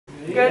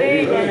Good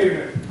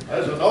evening.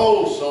 There's an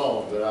old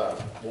song that I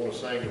want to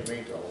sing that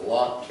means a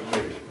lot to me.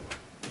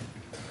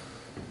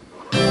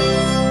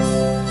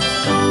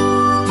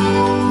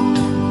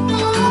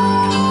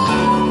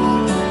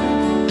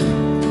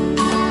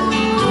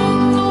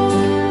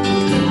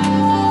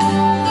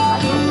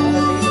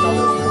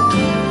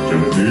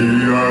 Today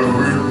I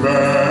went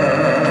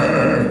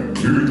back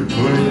to the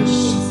place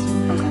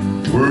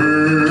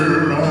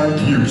where I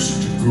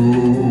used to go.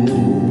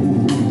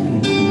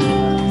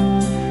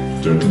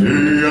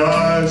 Today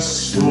I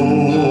saw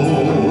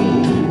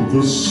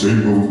the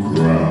same old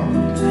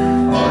ground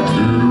I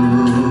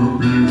knew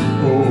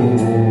before.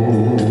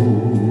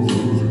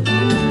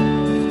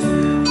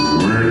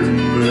 When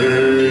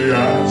they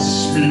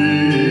asked me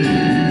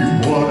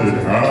what had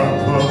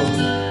happened,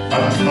 I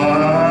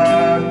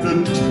tried to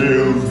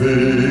tell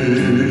them.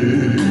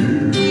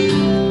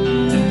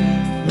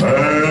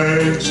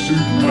 Thanks to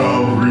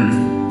Calvary,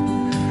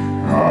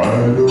 I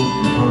don't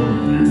come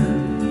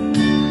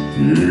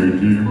here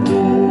anymore.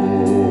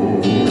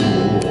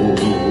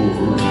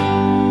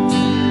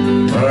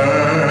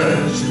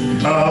 Thanks to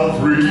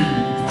Calvary,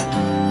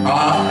 I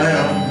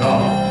am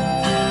not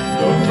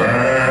the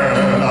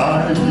man I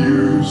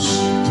used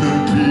to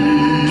be.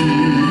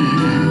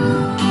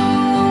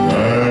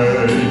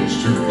 Thanks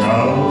to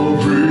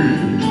Calvary,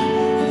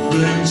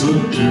 things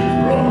are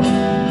different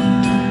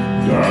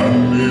than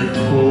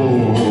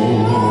before.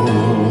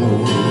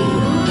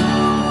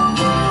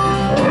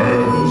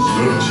 As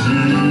the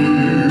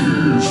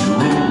tears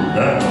roll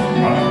down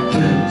my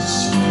face,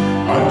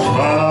 I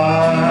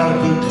try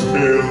to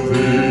tell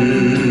them.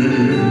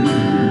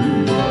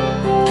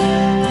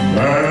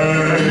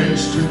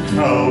 Thanks to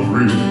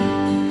Calvary,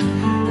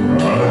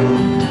 I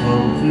don't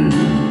come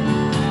here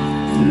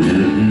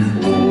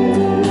anymore.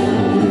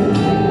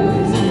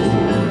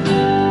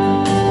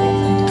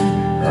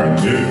 And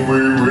then we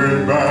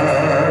went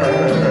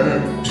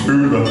back to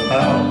the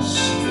house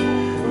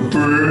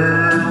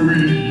where we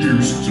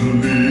used to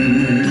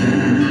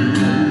live.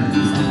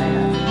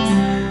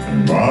 And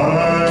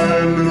my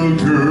little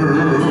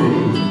girl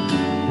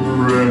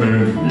ran in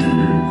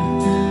here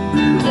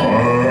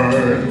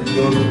behind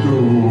the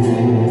door.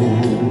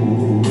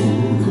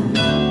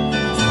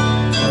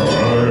 I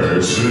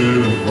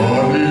said,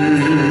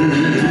 honey,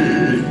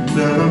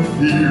 never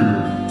fear,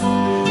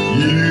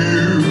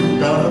 you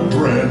got a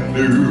brand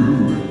new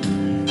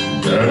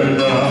daddy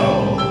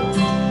now.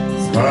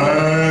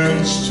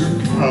 Thanks to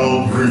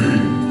Calvary,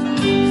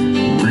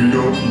 we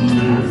don't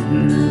live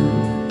here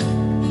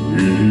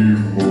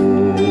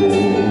anymore.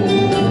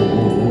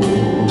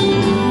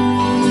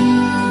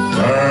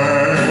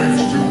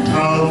 Thanks to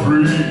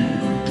Calvary,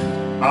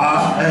 I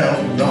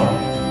am not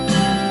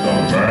the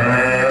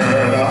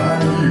man I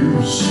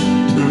used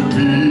to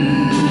be.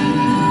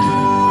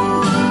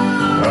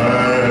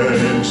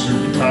 Thanks to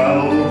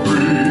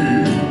Calvary,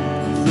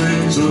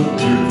 things are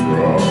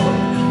different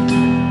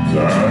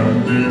than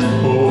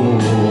before.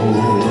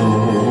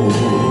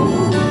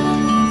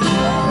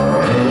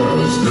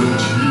 As the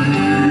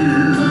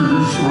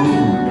tears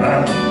roll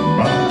down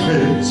my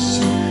face,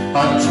 I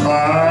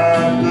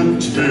tried to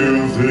tell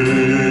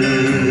them.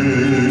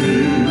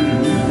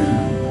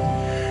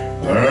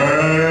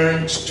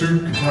 Thanks to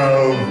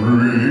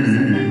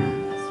Calvary,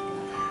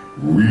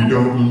 we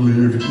don't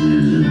live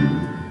here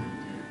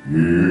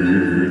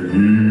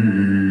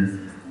anymore.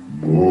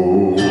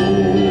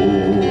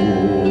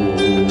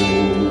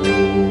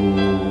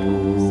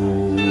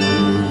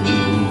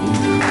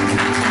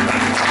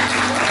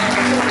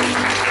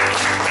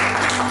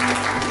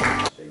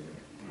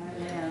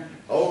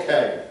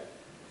 Okay,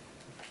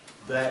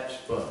 that's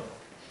fun.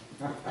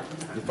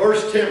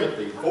 1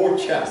 Timothy, 4th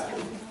chapter.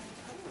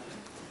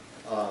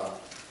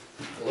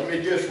 Let me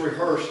just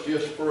rehearse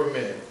just for a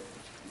minute.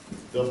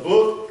 The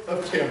book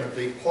of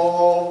Timothy,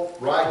 Paul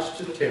writes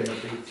to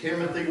Timothy.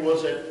 Timothy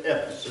was at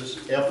Ephesus.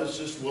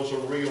 Ephesus was a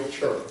real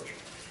church.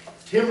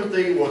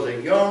 Timothy was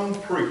a young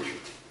preacher.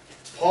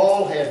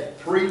 Paul had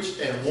preached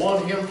and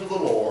won him to the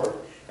Lord.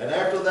 And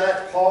after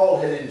that, Paul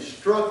had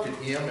instructed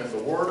him in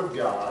the Word of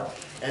God.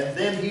 And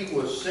then he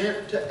was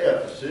sent to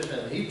Ephesus,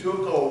 and he took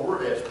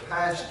over as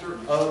pastor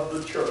of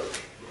the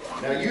church.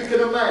 Now you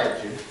can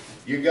imagine,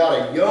 you got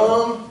a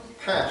young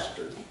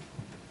pastor.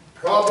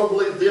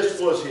 Probably this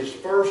was his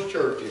first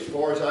church, as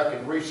far as I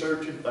can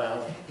research and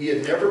found. He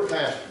had never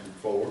pastored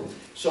before.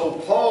 So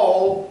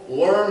Paul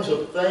learns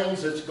of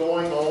things that's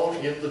going on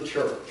in the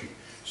church.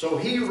 So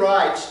he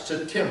writes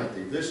to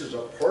Timothy. This is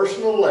a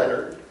personal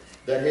letter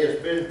that has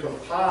been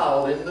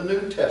compiled in the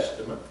New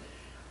Testament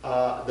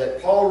that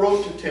Paul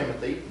wrote to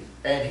Timothy,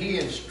 and he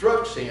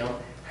instructs him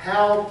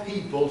how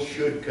people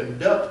should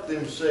conduct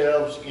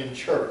themselves in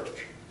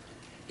church.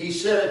 He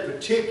set a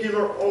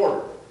particular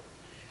order.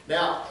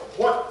 Now,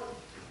 what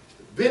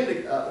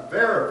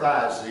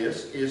verifies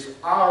this is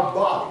our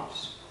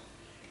bodies.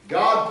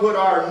 God put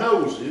our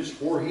noses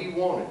where He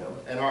wanted them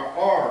and our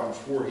arms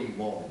where He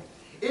wanted them.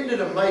 Isn't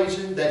it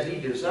amazing that He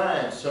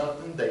designed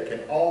something that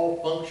can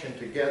all function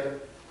together?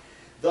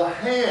 The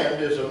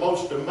hand is the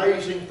most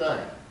amazing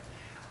thing.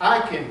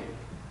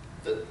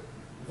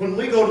 when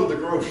we go to the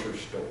grocery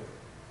store,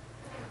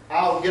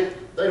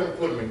 they don't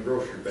put them in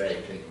grocery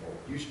bags anymore.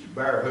 Used to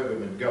bear hug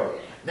them and go.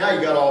 Now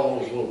you got all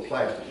those little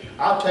plastic.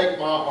 I'll take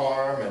my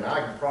arm and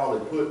I can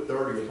probably put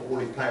 30 or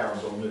 40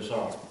 pounds on this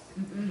arm.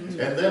 And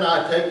then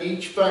I take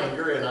each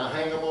finger and I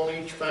hang them on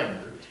each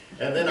finger.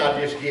 And then I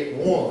just get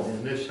one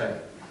in this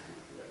hand.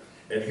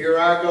 And here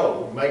I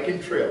go,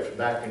 making trips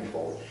back and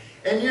forth.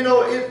 And you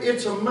know,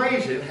 it's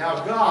amazing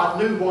how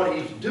God knew what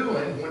He's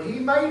doing when He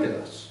made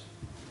us.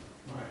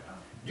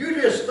 You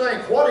just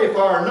think, what if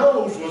our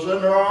nose was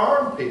under our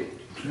armpit?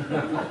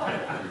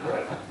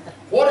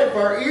 What if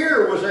our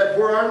ear was at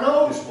where our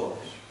nose was?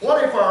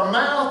 What if our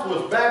mouth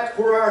was back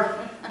where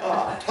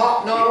our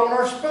top knot on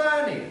our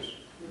spine is?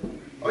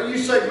 Or you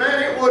say,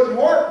 man, it wouldn't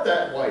work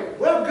that way.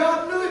 Well,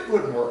 God knew it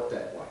wouldn't work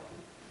that way.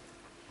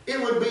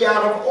 It would be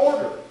out of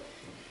order.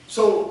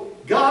 So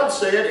God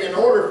said in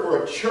order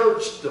for a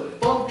church to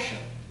function,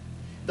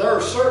 there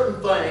are certain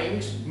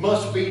things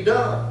must be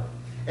done.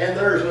 And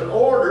there's an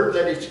order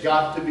that it's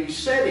got to be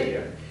set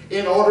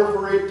in order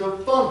for it to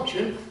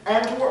function.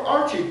 And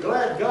aren't you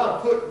glad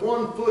God put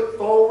one foot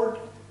forward,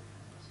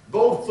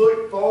 both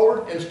foot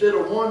forward, instead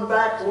of one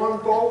back, one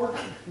forward?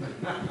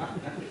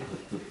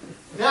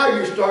 Now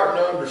you're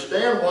starting to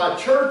understand why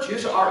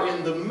churches are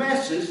in the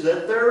messes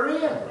that they're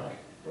in.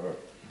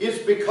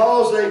 It's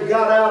because they've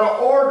got out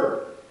of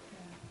order.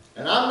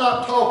 And I'm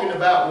not talking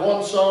about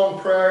one song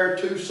prayer,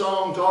 2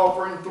 songs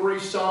offering, 3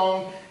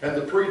 songs, and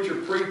the preacher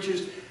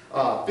preaches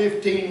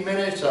 15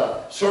 minutes,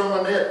 a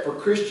sermonette for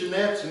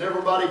Christianettes, and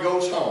everybody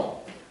goes home.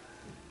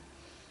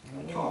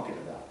 I'm not talking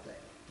about that.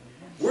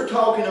 We're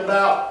talking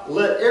about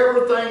let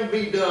everything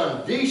be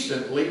done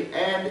decently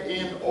and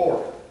in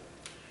order.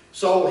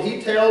 So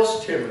he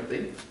tells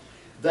Timothy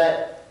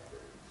that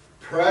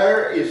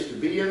prayer is to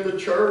be in the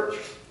church,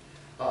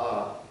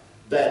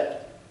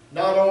 that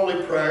not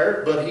only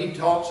prayer, but he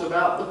talks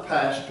about the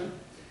pastor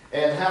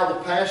and how the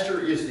pastor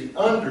is the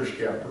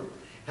under-shepherd,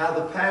 how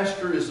the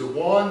pastor is the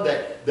one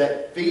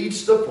that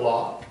feeds the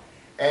flock,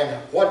 and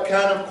what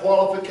kind of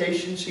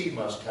qualifications he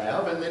must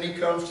have. And then he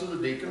comes to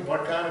the deacon,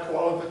 what kind of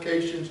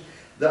qualifications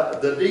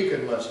the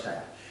deacon must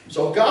have.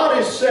 So God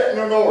is setting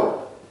an order.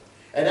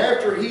 And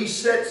after he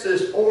sets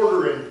this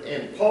order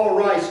and Paul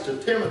writes to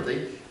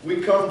Timothy,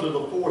 we come to the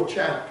 4th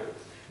chapter.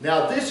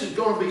 Now this is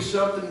going to be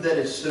something that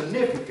is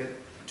significant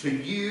to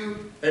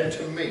you and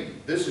to me.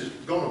 This is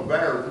going to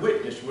bear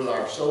witness with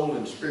our soul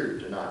and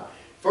spirit tonight.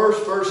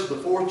 First verse of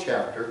the 4th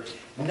chapter.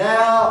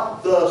 Now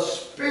the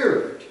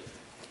Spirit.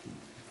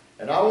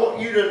 And I want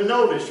you to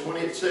notice when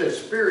it says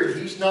Spirit,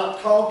 he's not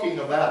talking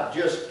about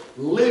just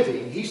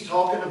living. He's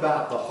talking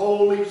about the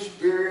Holy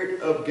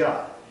Spirit of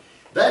God.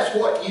 That's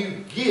what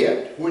you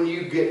get when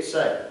you get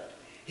saved.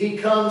 He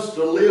comes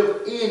to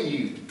live in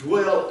you,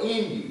 dwell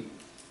in you.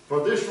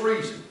 For this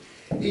reason,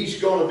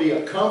 he's going to be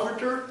a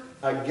comforter,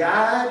 a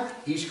guide.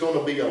 He's going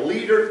to be a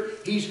leader.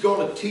 He's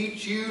going to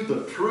teach you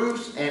the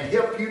truths and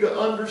help you to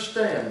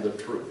understand the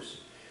truths.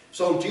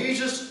 So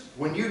Jesus,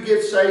 when you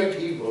get saved,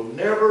 He will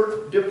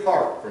never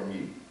depart from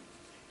you.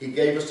 He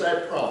gave us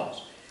that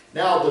promise.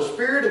 Now, the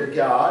Spirit of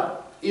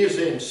God is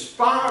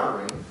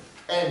inspiring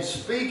and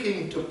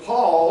speaking to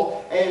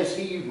Paul as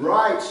he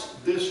writes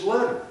this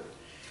letter.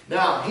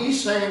 Now,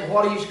 he's saying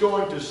what he's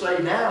going to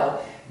say now,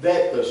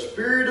 that the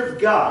Spirit of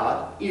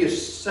God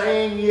is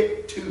saying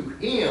it to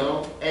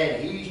him,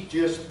 and he's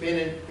just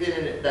pinning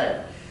it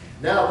down.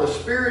 Now, the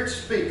Spirit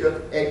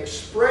speaketh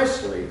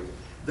expressly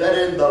that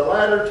in the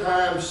latter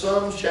times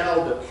some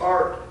shall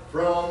depart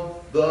from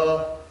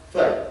the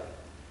faith.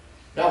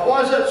 Now,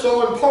 why is that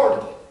so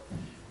important?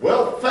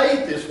 Well,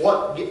 faith is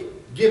what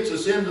gets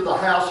us into the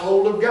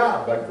household of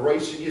God. By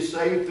grace are you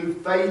saved through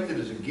faith. It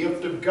is a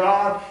gift of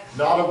God,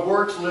 not of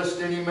works,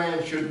 lest any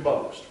man should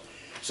boast.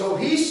 So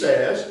he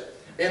says,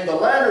 in the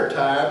latter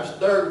times,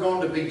 there are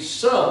going to be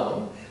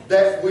some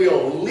that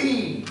will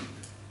leave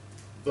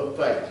the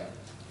faith.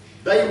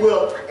 They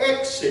will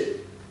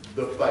exit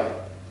the faith.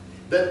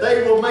 That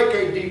they will make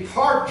a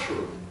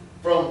departure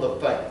from the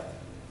faith.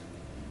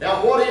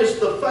 Now, what is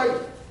the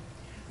faith?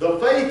 The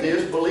faith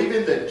is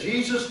believing that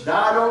Jesus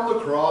died on the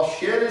cross,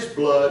 shed His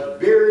blood,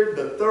 buried,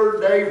 the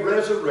 3rd day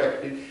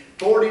resurrected,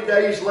 40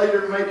 days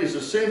later made His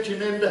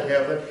ascension into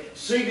heaven,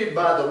 seated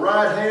by the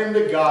right hand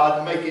of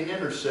God, making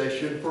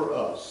intercession for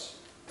us.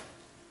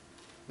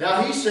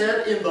 Now he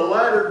said in the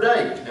latter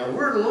days, now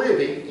we're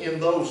living in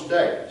those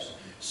days,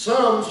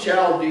 some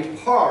shall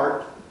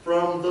depart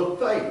from the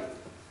faith.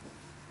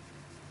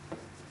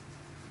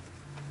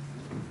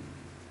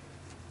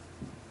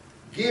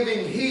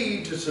 Giving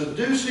heed to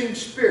seducing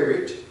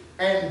spirits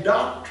and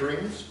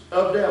doctrines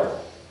of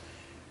devil.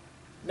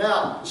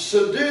 Now,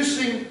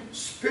 seducing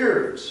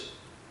spirits.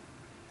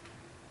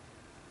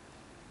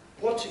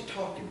 What's he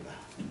talking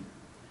about?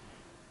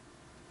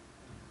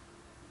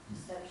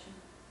 Deception.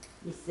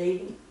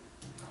 Deceiving.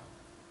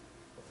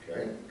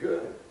 Okay,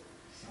 good.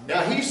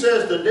 Now he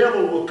says the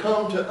devil will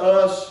come to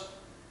us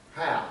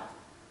how?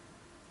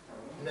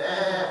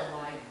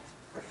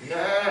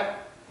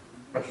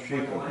 A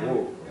sheep and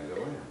wolf.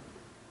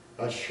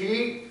 A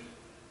sheep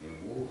And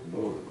wolf.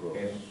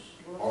 and,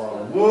 or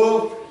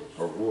wolf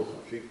Or wolf in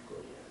sheep's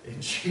clothing.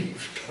 in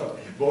sheep's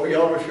clothing. Boy,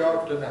 y'all are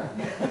sharp tonight.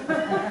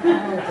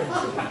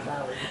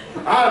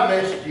 I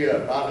messed you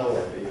up. I know I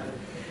did.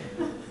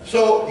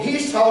 So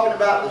he's talking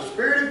about the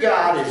Spirit of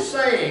God is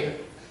saying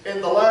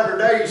in the latter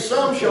days,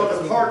 some shall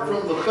depart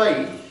from the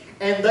faith,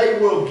 and they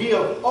will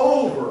give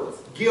over,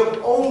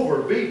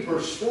 be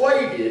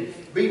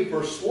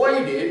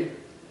persuaded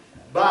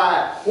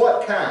by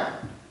what kind?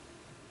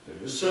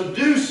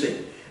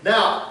 Seducing.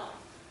 Now,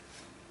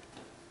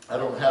 I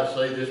don't know how to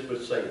say this,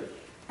 but say it.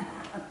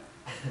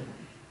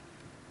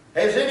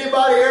 Has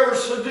anybody ever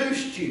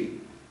seduced you?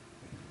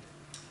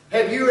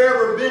 Have you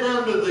ever been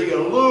under the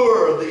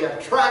allure, the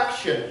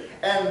attraction,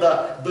 and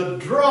the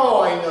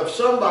drawing of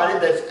somebody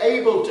that's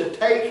able to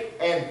take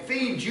and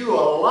feed you a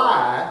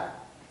lie?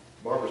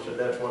 Barbara said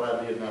that's what I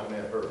did and I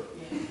met her.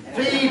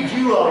 Feed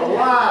you a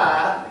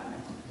lie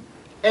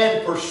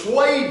and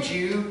persuade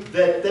you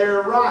that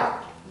they're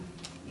right.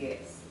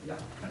 Yes.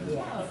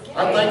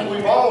 I think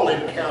we've all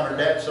encountered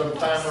that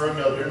sometime or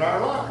another in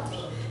our lives.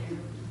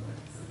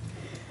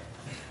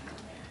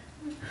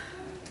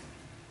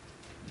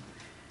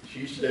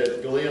 She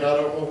said, Glenn, I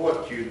don't know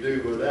what you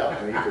do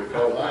without me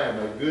because I am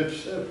a good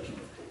subject.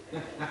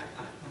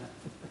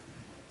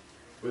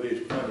 But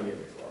it's plenty in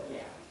the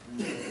closet.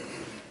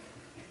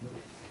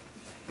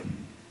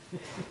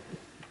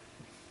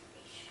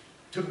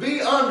 To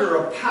be under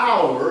a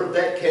power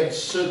that can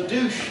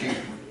seduce you,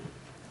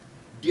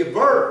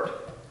 divert,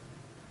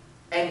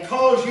 and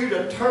cause you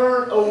to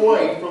turn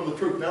away from the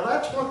truth. Now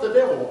that's what the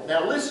devil wants.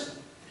 Now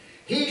listen,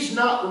 he's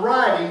not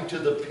writing to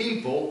the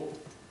people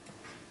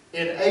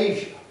in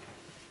Asia.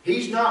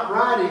 He's not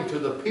writing to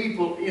the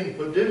people in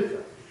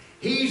Paducah.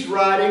 He's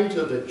writing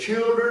to the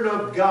children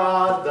of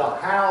God, the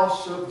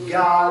house of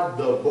God,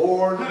 the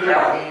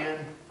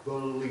born-again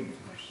believers.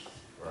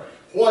 Right.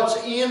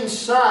 What's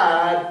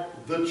inside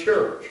the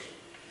church.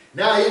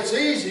 Now it's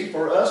easy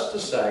for us to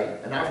say,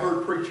 and I've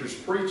heard preachers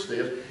preach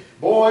this,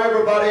 boy,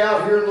 everybody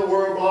out here in the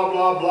world, blah,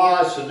 blah,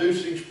 blah,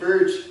 seducing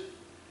spirits.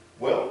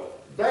 Well,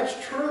 that's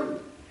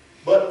true.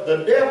 But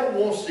the devil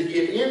wants to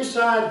get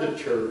inside the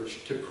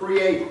church to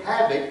create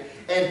havoc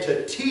and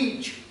to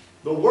teach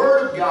the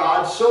Word of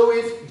God so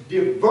it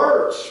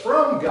diverts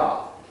from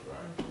God.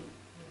 Right.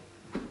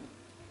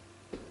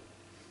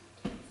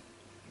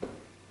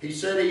 He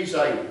said he's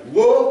a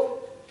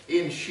wolf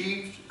in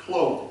sheep's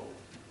clothing.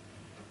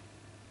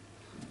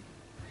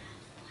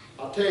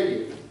 I'll tell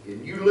you,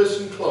 and you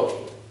listen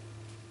closely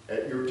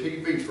at your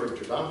TV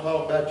preachers. I'm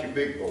talking about you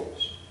big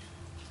boys.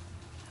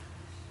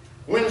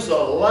 When's the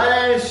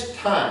last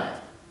time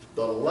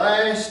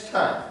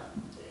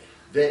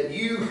that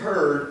you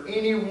heard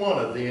any one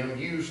of them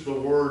use the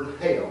word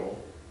hell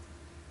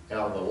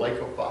out of the lake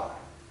of fire?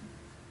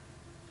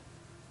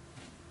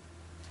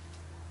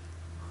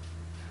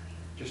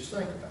 Just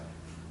think about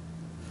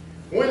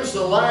it. When's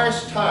the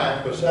last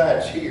time,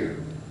 besides here,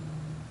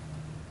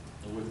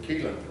 with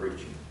Keelan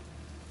preaching,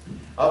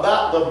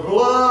 about the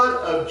blood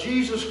of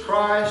Jesus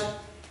Christ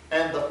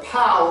and the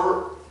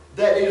power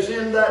that is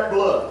in that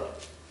blood?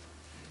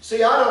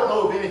 See, I don't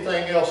know of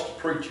anything else to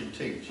preach and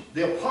teach.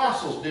 The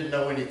apostles didn't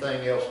know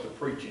anything else to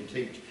preach and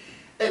teach.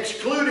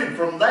 Excluded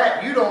from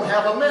that, you don't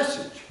have a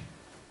message.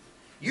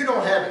 You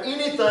don't have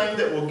anything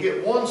that will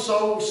get one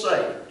soul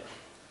saved.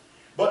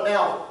 But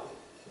now,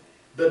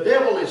 the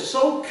devil is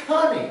so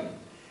cunning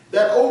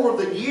that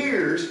over the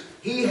years,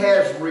 he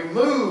has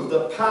removed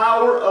the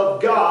power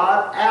of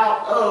God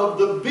out of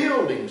the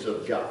buildings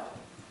of God.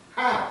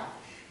 How?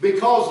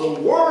 Because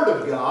the Word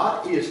of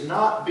God is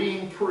not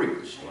being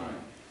preached. Right.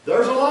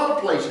 There's a lot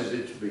of places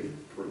it's being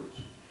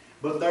preached,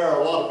 but there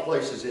are a lot of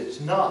places it's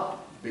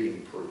not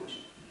being preached.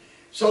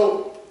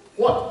 So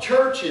what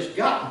church has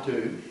gotten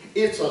to,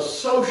 it's a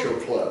social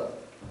club.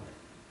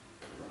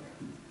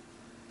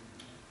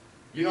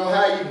 You know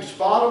how you can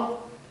spot them?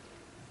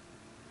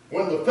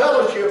 When the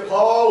fellowship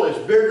hall is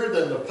bigger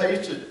than the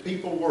place that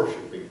people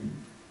worship in.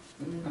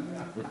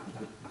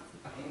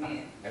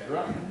 Amen. That's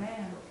right.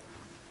 Amen.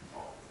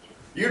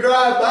 You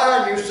drive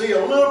by and you see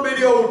a little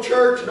bitty old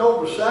church, and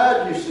over the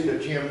side you see a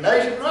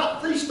gymnasium.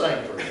 Not, these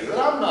things are good.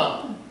 I'm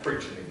not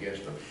preaching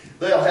against them.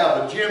 They'll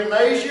have a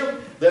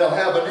gymnasium. They'll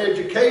have an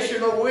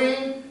educational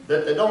wing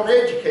that they don't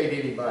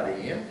educate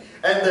anybody in.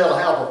 And they'll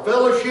have a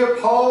fellowship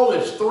hall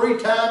that's 3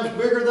 times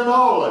bigger than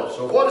all of it.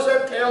 So what does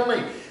that tell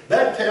me?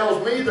 That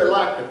tells me they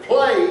like to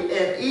play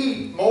and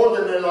eat more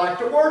than they like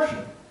to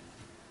worship.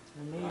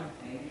 Amen.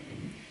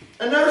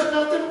 And there's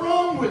nothing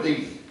wrong with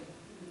eating.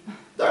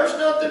 There's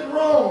nothing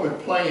wrong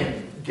with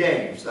playing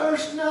games.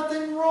 There's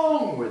nothing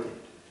wrong with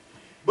it.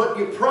 But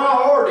your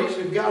priorities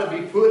have got to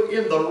be put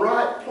in the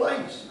right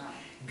place.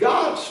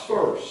 God's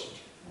first.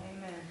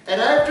 Amen. And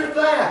after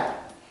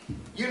that,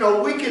 you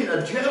know, we can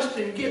adjust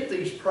and get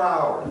these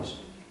priorities.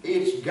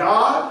 It's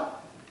God,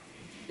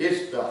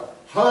 it's the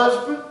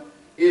husband,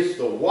 it's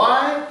the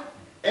wife,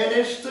 and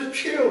it's the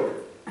children.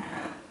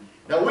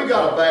 Now, we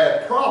got a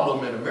bad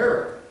problem in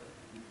America.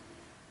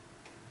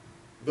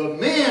 The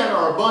men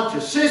are a bunch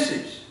of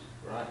sissies.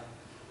 Right.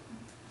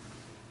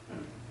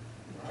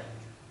 Right.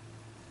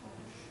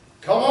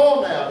 Come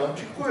on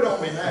quit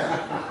on me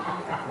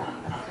now.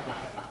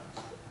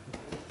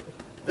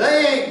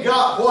 They ain't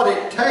got what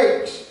it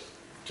takes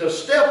to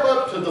step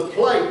up to the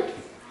plate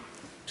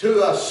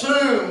to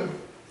assume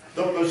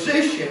the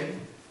position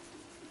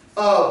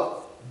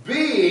of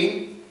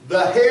being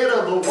the head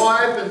of the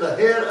wife and the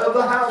head of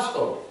the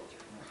household.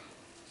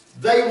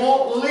 They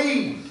won't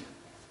lead.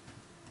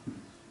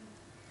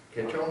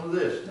 Catch on to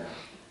this now.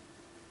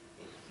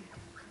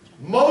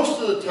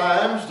 Most of the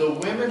times, the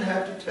women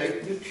have to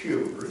take the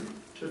children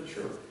to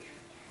church.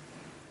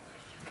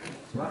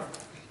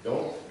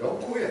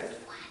 Don't quit.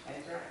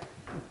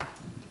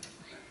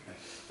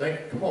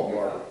 Come on,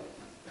 Barbara.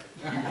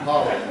 You can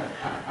holler.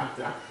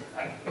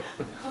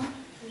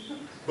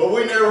 But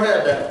we never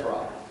had that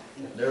problem.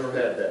 Never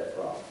had that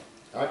problem.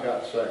 I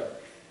got saved.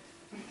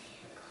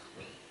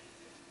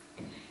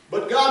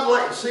 But God,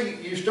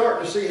 you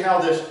start to see how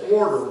this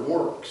order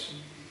works.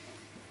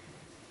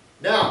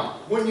 Now,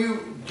 when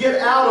you get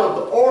out of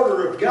the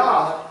order of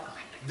God,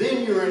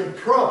 then you're in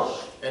trouble.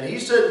 And he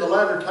said in the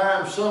latter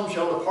times, some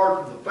shall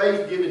depart from the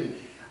faith, giving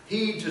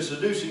heed to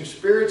seducing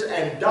spirits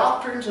and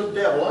doctrines of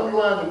devil.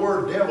 Underline the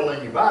word devil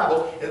in your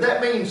Bible, and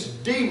that means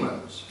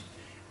demons.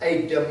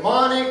 A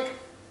demonic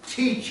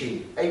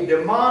teaching. A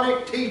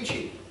demonic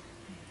teaching.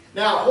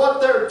 Now, what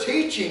they're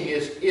teaching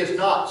is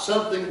not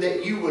something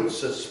that you would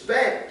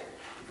suspect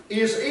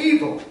is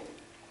evil.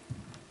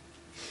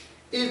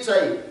 It's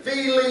a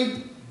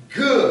feeling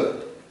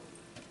good.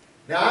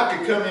 Now, I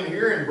could come in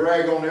here and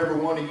brag on every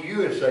one of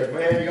you and say,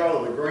 man, y'all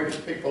are the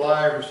greatest people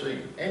I ever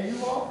seen. And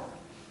you are.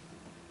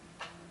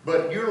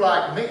 But you're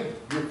like me.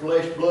 You're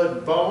flesh, blood,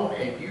 and bone,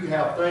 and you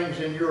have things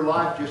in your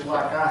life just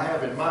like I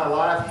have in my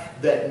life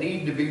that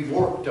need to be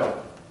worked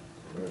on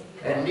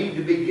and need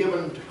to be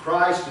given to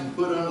Christ and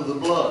put under the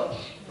blood.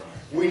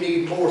 We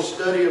need more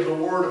study of the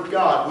Word of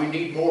God. We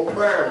need more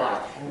prayer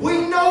life.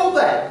 We know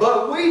that,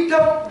 but we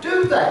don't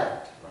do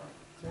that.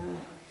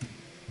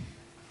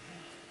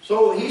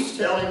 So he's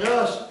telling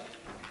us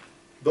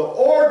the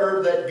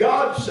order that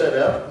God set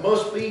up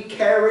must be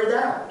carried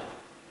out.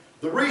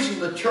 The reason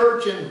the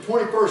church in the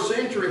 21st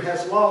century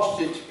has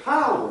lost its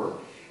power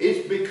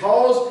is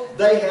because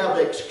they have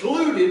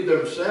excluded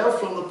themselves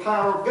from the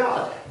power of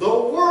God. The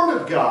Word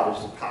of God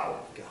is the power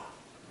of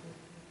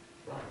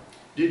God.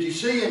 Did you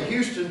see in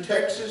Houston,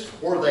 Texas,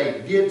 where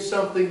they did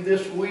something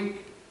this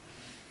week?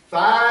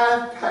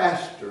 5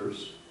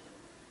 pastors,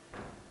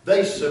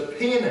 they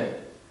subpoenaed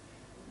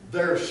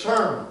their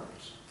sermons.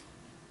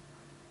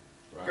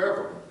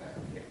 Careful with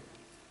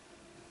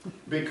that.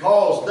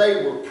 Because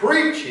they were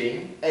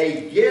preaching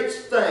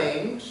against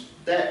things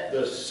that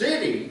the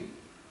city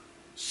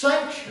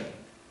sanctioned.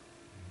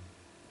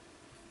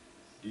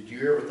 Did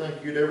you ever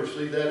think you'd ever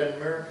see that in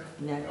America?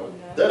 No.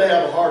 They'd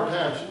have a hard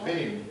time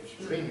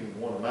subpoenaing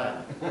one of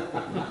mine.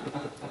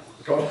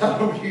 Because I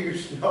don't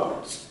use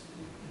notes.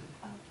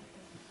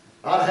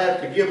 I'd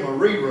have to give them a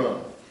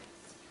rerun.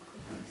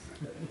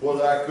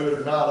 Whether I could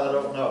or not, I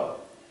don't know.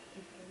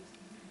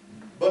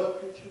 But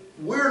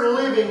we're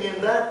living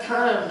in that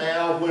time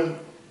now when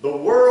the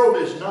world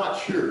is not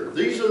sure.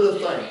 These are the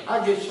things.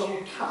 I get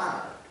so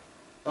tired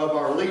of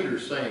our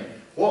leaders saying,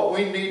 what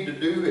we need to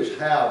do is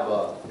have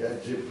a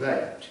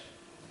debate.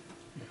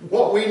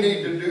 What we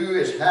need to do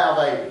is have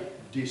a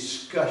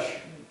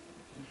discussion.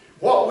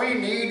 What we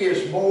need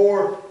is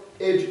more,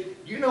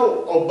 you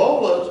know,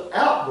 Ebola's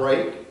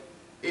outbreak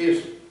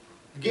is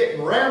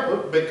getting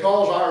rampant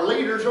because our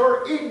leaders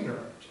are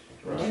ignorant.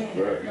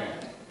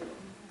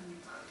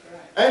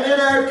 And then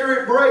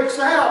after it breaks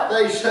out,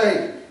 they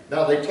say,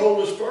 now they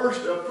told us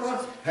first up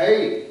front,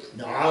 hey,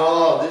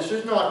 no, this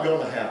is not going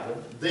to happen.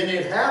 Then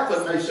it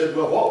happened. They said,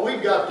 well, what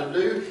we've got to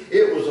do,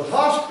 it was the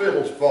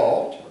hospital's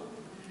fault.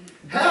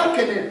 How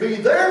can it be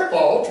their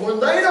fault when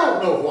they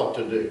don't know what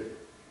to do?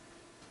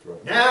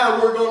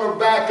 Now we're going to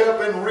back up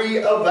and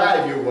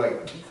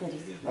reevaluate.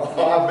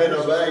 Oh, I've been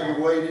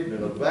evaluated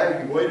and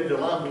evaluated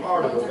till I'm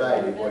part of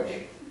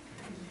evaluation.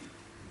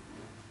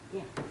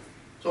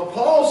 So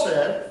Paul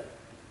said,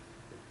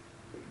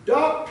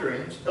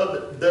 doctrines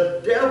of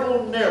the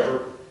devil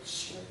never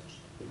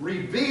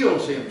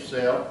reveals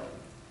himself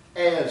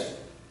as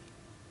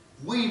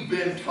we've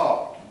been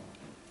taught.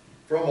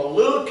 From a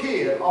little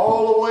kid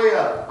all the way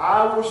up,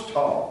 I was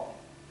taught,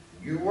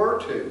 you were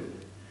too,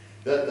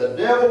 that the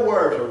devil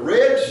wears a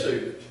red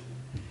suit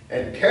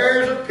and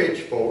carries a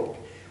pitchfork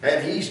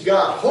and he's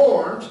got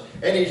horns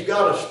and he's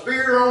got a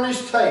spear on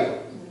his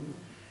tail.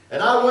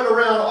 And I went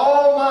around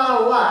all my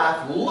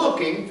life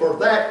looking for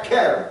that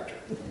character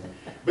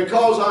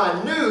because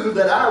I knew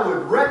that I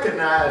would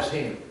recognize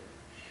him.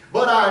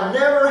 But I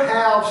never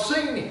have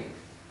seen him.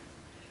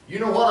 You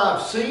know what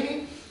I've seen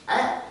him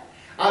at?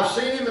 I've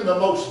seen him in the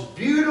most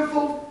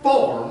beautiful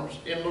forms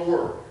in the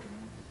world.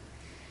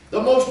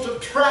 The most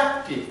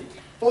attractive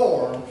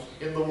forms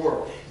in the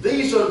world.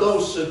 These are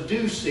those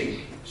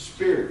seducing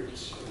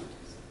spirits.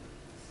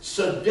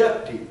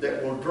 Seductive,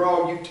 that will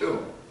draw you to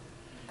him.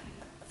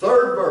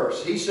 3rd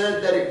verse, he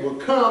said that it will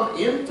come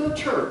into the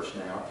church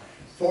now,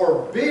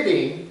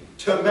 forbidding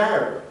to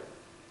marry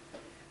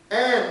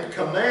and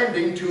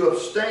commanding to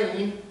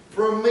abstain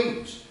from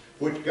meats,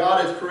 which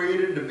God hath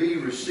created to be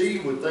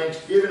received with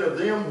thanksgiving of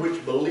them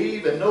which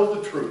believe and know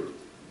the truth.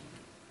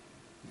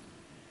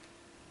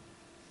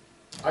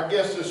 I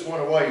guess this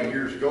went away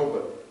years ago,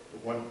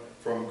 but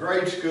from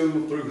grade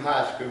school through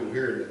high school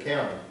here in the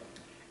county,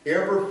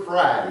 every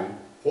Friday,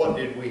 what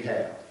did we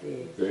have?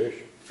 Fish.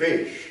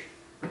 Fish.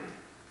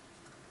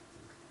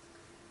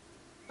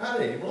 I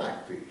didn't even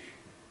like fish.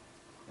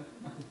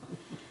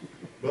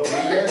 But we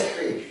had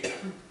fish.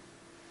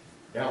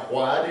 Now,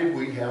 why did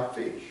we have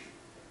fish?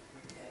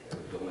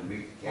 So when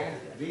we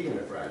vegan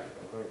Friday.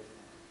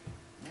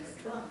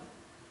 That's right.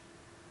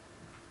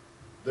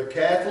 The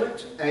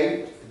Catholics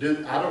ate,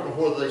 I don't know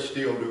whether they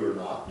still do or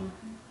not.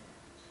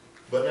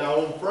 But now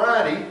on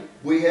Friday,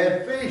 we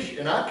had fish,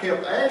 and I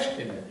kept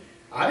asking them.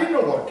 I didn't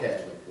know what a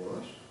Catholic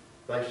was.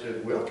 They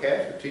said, well,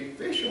 Catholics eat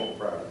fish on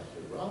Friday. I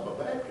said, well, I'm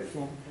a Baptist.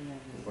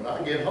 When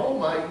I get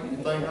home, I eat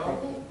anything I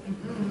want.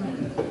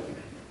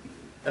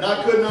 And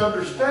I couldn't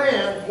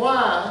understand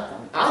why.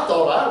 I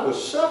thought I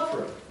was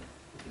suffering.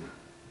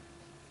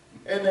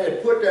 And they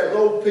had put that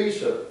little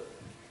piece of,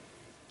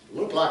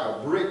 looked like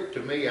a brick to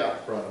me out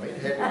in front of me.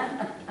 It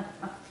had,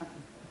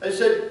 they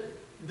said,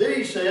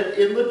 these said,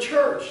 in the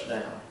church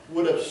now,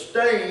 would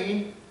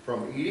abstain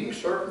from eating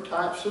certain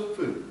types of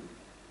food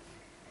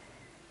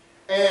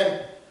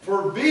and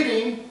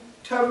forbidding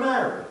to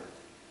marry.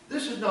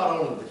 This is not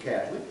only the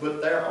Catholic,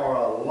 but there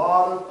are a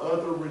lot of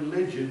other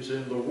religions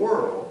in the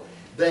world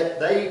that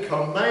they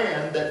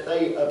command that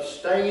they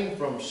abstain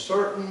from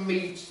certain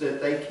meats,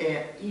 that they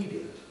can't eat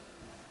it.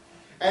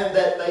 And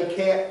that they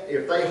can't,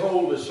 if they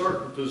hold a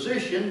certain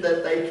position,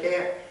 that they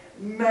can't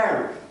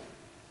marry.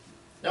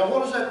 Now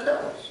what does that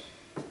tell us?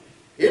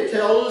 It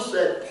tells us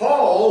that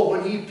Paul,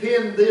 when he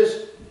penned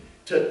this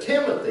to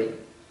Timothy,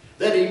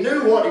 that he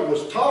knew what he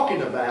was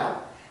talking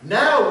about.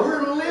 Now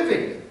we're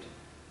living it.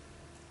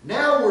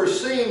 Now we're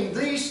seeing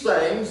these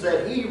things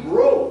that he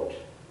wrote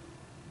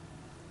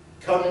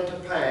coming to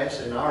pass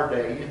in our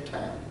day and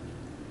time.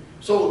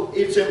 So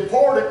it's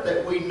important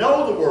that we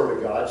know the Word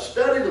of God,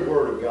 study the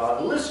Word of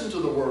God, listen to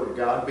the Word of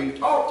God, be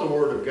taught the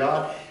Word of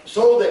God,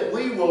 so that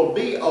we will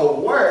be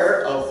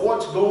aware of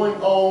what's going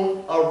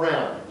on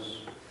around us.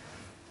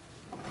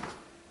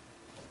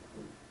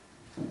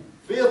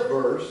 5th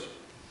verse,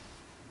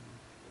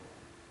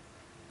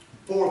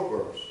 4th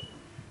verse.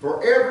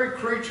 For every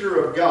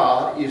creature of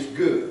God is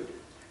good,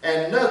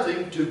 and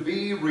nothing to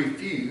be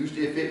refused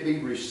if it be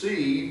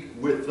received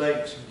with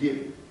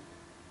thanksgiving.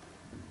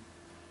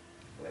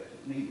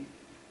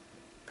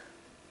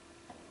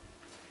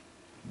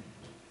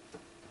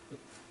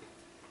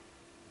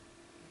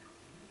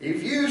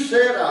 If you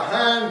set a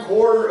hind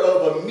quarter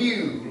of a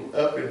mule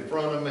up in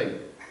front of me,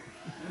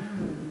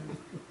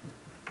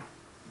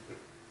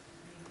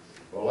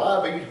 well,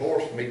 I've eaten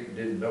horse meat and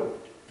didn't know it.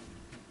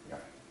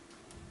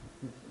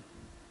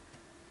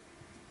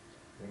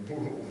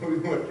 We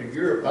went to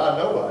Europe, I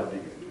know I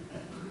did.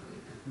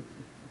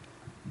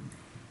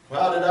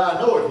 How did I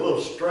know? It was a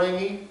little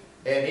stringy,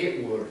 and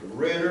it was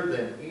redder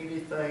than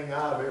anything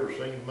I've ever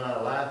seen in my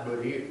life, but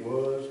it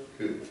was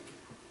good.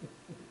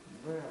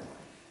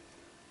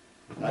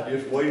 I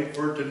just waited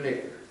for it to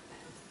nicker.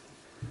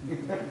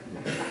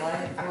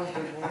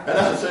 And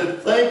I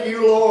said, thank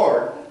you,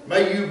 Lord.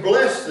 May you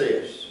bless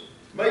this.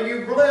 May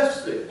you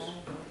bless this.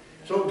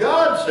 So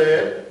God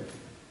said,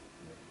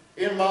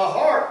 in my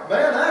heart,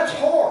 man, that's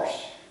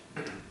horse.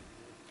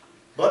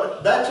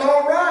 But that's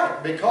all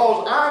right,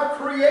 because I've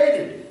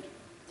created it.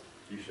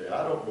 You say,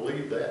 I don't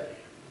believe that.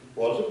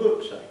 What does the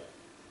book say?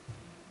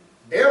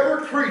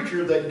 Every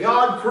creature that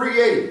God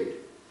created,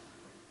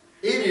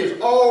 it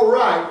is all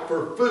right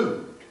for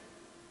food.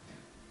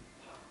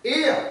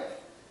 If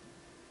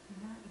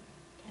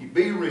you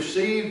be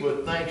received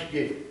with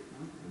thanksgiving.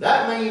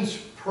 That means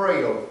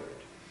pray over it.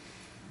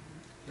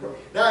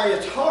 Now,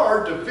 it's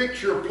hard to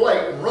fix your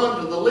plate and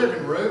run to the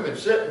living room and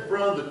sit in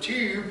front of the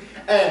tube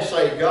and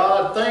say,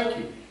 God, thank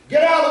you.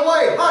 Get out of the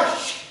way.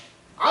 Hush.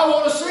 I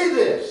want to see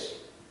this.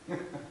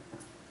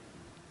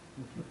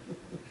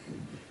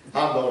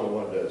 I'm the only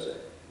one who does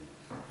that.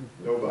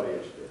 Nobody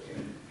else does.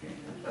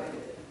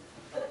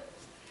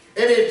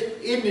 And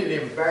isn't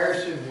it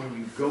embarrassing when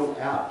you go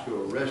out to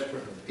a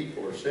restaurant and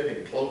people are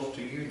sitting close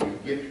to you and you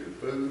get your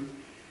food,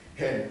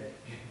 and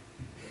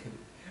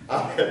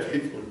I've had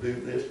people do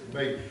this to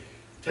me,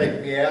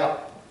 take me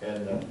out,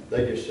 and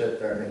they just sit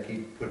there and they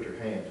put their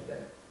hands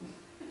down.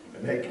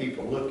 And they keep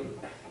looking.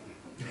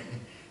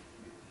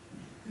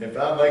 If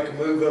I make a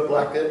move up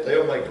like that,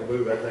 they'll make a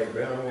move. I think,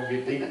 man, I'm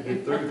going to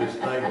get through this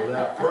thing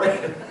without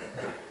praying.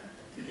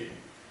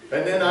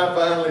 And then I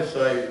finally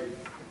say,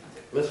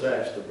 let's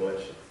ask the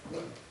blessing.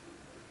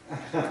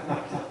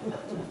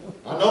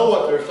 I know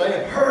what they're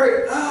saying.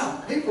 Hurry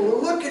up! People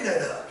are looking at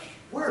us.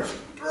 We're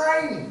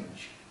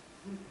strange.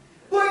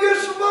 Well,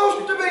 you're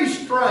supposed to be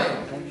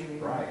strange.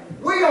 Right.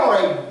 We are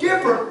a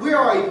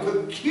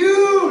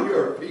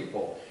peculiar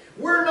people.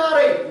 We're not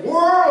a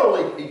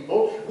worldly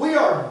people. We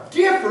are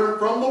different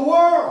from the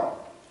world.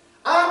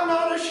 I'm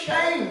not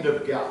ashamed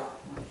of God.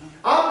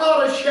 I'm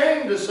not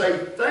ashamed to say,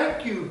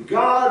 thank you,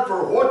 God,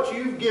 for what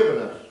you've given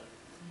us.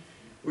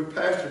 We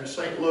pastored in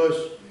St.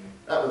 Louis.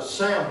 That was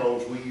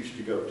Sambo's we used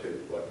to go to.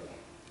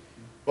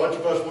 A bunch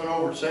of us went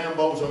over to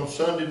Sambo's on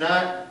Sunday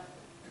night.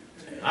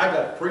 I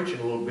got preaching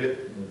a little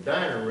bit in the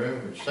dining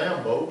room at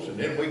Sambo's, and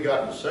then we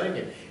got to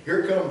singing.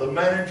 Here come the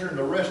manager and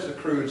the rest of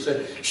the crew and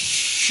said,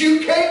 "Shh,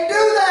 you can't do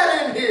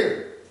that in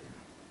here."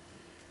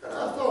 And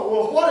I thought,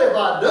 well, what have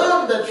I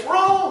done that's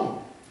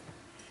wrong?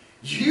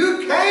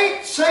 You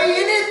can't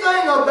say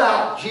anything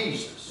about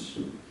Jesus.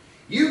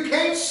 You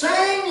can't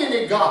sing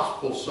any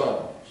gospel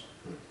songs.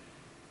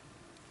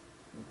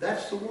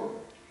 That's the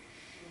world.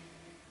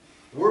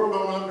 The world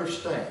don't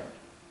understand.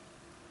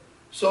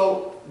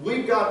 So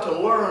we've got to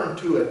learn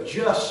to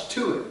adjust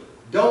to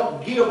it.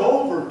 Don't give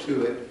over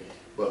to it,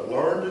 but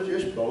learn to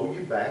just bow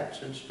your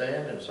backs and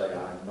stand and say,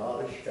 I'm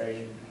not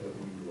ashamed of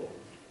you, Lord.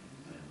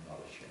 I'm not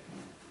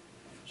ashamed.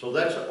 So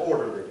that's the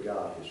order that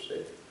God has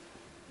set.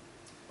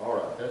 All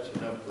right, that's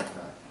enough for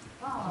tonight.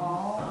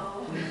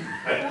 Oh.